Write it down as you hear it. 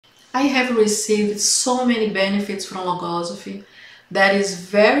I have received so many benefits from Logosophy that it's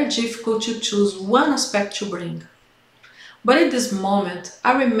very difficult to choose one aspect to bring. But in this moment,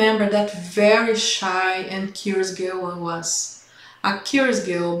 I remember that very shy and curious girl I was. A curious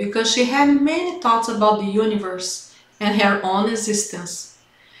girl because she had many thoughts about the universe and her own existence.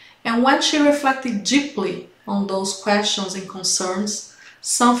 And when she reflected deeply on those questions and concerns,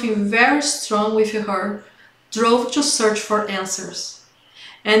 something very strong within her drove to search for answers.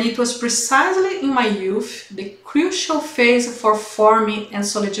 And it was precisely in my youth, the crucial phase for forming and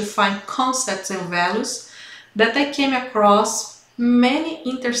solidifying concepts and values, that I came across many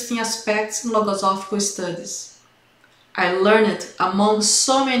interesting aspects in logosophical studies. I learned, among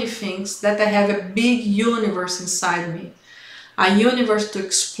so many things, that I have a big universe inside me, a universe to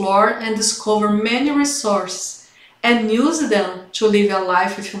explore and discover many resources and use them to live a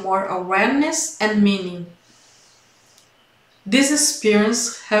life with more awareness and meaning. This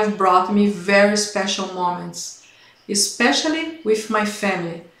experience have brought me very special moments, especially with my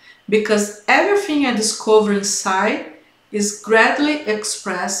family, because everything I discover inside is gradually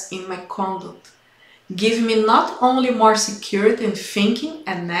expressed in my conduct, giving me not only more security in thinking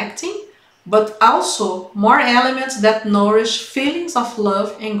and acting, but also more elements that nourish feelings of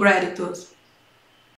love and gratitude.